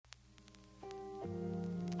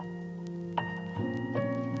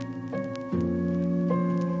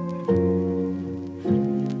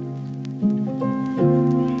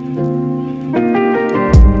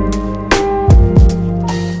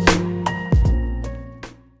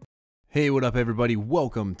Hey, what up, everybody?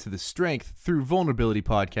 Welcome to the Strength Through Vulnerability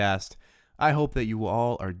podcast. I hope that you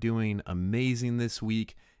all are doing amazing this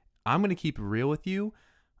week. I'm going to keep it real with you.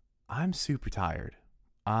 I'm super tired.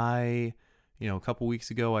 A couple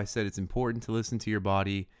weeks ago, I said it's important to listen to your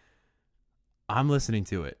body. I'm listening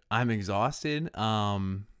to it. I'm exhausted.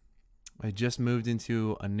 I just moved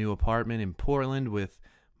into a new apartment in Portland with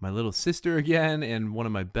my little sister again and one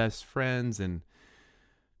of my best friends. And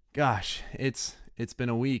gosh, it's been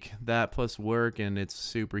a week, that plus work, and it's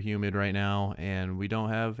super humid right now, and we don't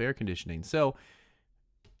have air conditioning. So,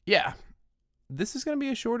 yeah, this is going to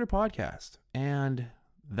be a shorter podcast, and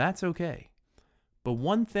that's okay. But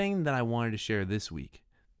one thing that I wanted to share this week,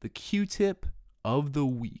 the Q-tip of the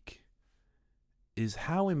week, is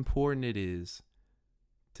how important it is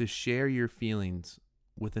to share your feelings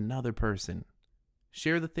with another person.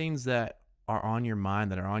 Share the things that are on your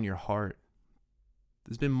mind, that are on your heart.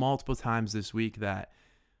 There's been multiple times this week that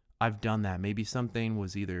I've done that. Maybe something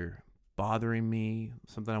was either bothering me,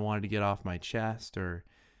 something I wanted to get off my chest, or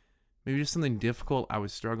maybe just something difficult I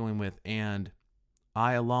was struggling with. And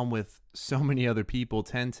I, along with so many other people,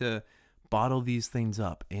 tend to bottle these things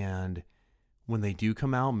up. And when they do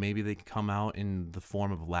come out, maybe they come out in the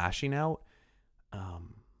form of lashing out,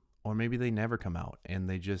 or maybe they never come out and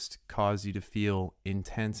they just cause you to feel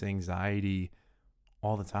intense anxiety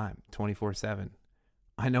all the time, 24/7.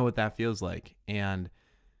 I know what that feels like, and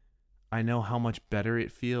I know how much better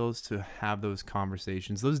it feels to have those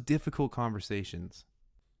conversations, those difficult conversations.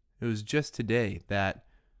 It was just today that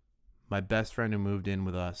my best friend who moved in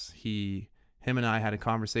with us, him and I had a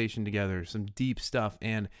conversation together, some deep stuff,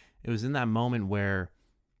 and it was in that moment where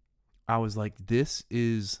I was like, this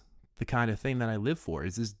is the kind of thing that I live for,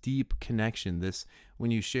 is this deep connection. This,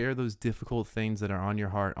 when you share those difficult things that are on your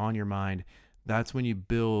heart, on your mind, that's when you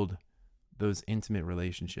build those intimate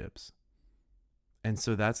relationships. And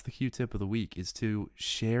so that's the Q-tip of the week, is to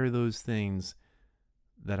share those things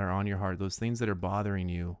that are on your heart, those things that are bothering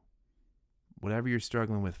you. Whatever you're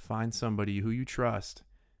struggling with, find somebody who you trust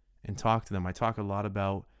and talk to them. I talk a lot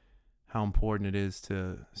about how important it is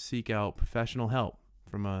to seek out professional help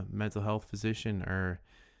from a mental health physician or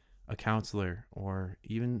a counselor, or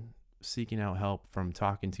even seeking out help from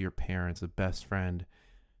talking to your parents, a best friend,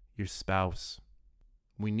 your spouse.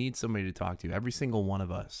 We need somebody to talk to, every single one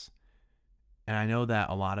of us. And I know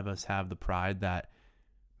that a lot of us have the pride that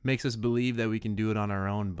makes us believe that we can do it on our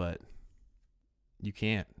own, but you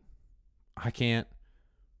can't. I can't.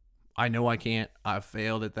 I know I can't. I've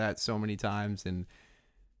failed at that so many times, and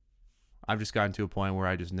I've just gotten to a point where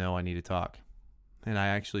I just know I need to talk. And I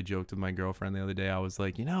actually joked with my girlfriend the other day. I was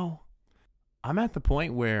like, I'm at the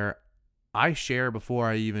point where I share before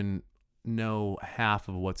I even know half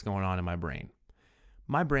of what's going on in my brain.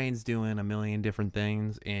 My brain's doing a million different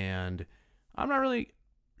things, and I'm not really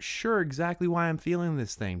sure exactly why I'm feeling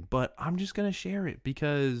this thing, but I'm just going to share it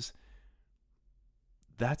because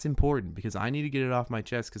that's important, because I need to get it off my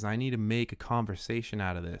chest, because I need to make a conversation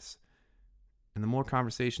out of this. And the more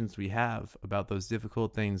conversations we have about those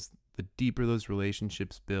difficult things, the deeper those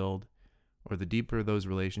relationships build, or the deeper those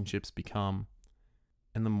relationships become.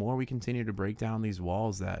 And the more we continue to break down these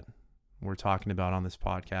walls that we're talking about on this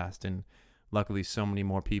podcast. And luckily, so many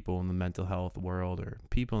more people in the mental health world, or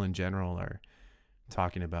people in general, are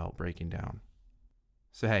talking about breaking down.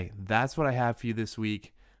 So, hey, that's what I have for you this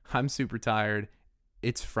week. I'm super tired.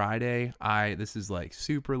 It's Friday. This is like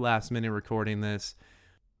super last minute recording this.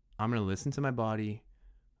 I'm going to listen to my body.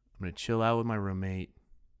 I'm going to chill out with my roommate,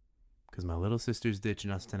 because my little sister's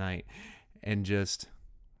ditching us tonight, and just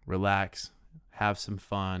relax, have some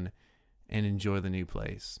fun, and enjoy the new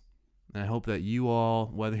place. And I hope that you all,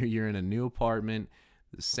 whether you're in a new apartment,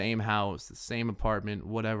 the same house, the same apartment,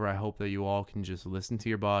 whatever, I hope that you all can just listen to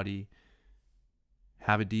your body,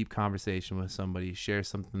 have a deep conversation with somebody, share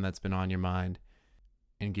something that's been on your mind,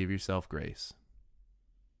 and give yourself grace.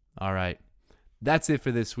 All right, that's it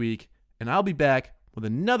for this week, and I'll be back with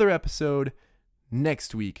another episode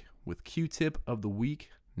next week with Q-tip of the week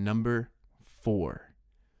number 4.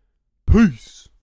 Peace.